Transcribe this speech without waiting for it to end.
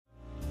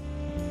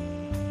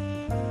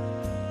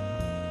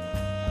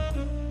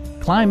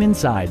climb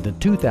inside the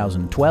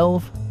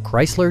 2012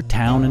 Chrysler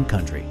Town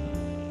Country.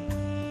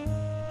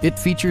 It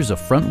features a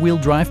front-wheel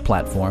drive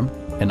platform,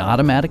 an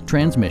automatic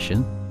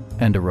transmission,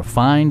 and a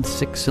refined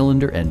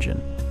 6-cylinder engine.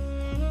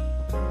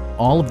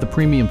 All of the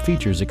premium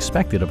features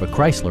expected of a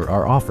Chrysler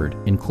are offered,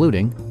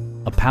 including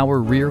a power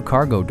rear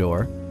cargo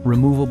door,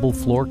 removable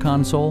floor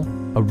console,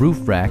 a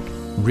roof rack,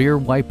 rear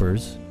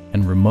wipers,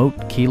 and remote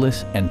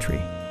keyless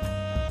entry.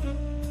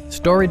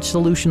 Storage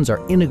solutions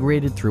are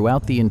integrated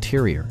throughout the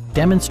interior,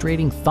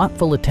 demonstrating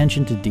thoughtful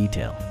attention to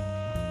detail.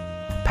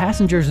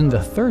 Passengers in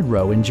the third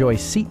row enjoy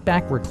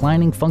seat-back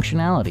reclining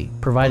functionality,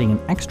 providing an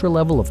extra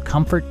level of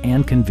comfort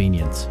and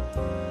convenience.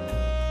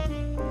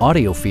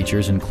 Audio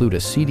features include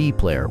a CD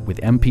player with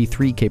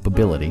MP3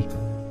 capability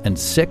and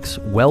 6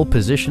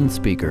 well-positioned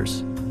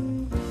speakers.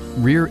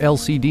 Rear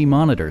LCD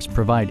monitors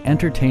provide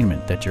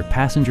entertainment that your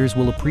passengers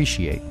will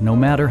appreciate no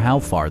matter how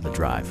far the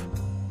drive.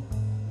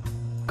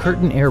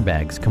 Curtain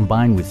airbags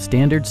combine with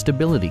standard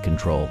stability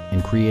control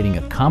in creating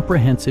a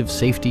comprehensive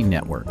safety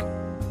network.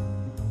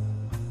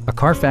 A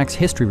Carfax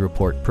history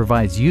report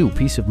provides you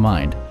peace of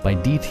mind by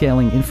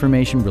detailing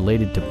information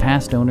related to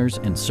past owners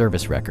and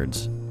service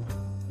records.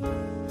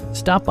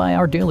 Stop by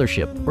our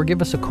dealership or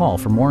give us a call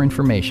for more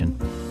information.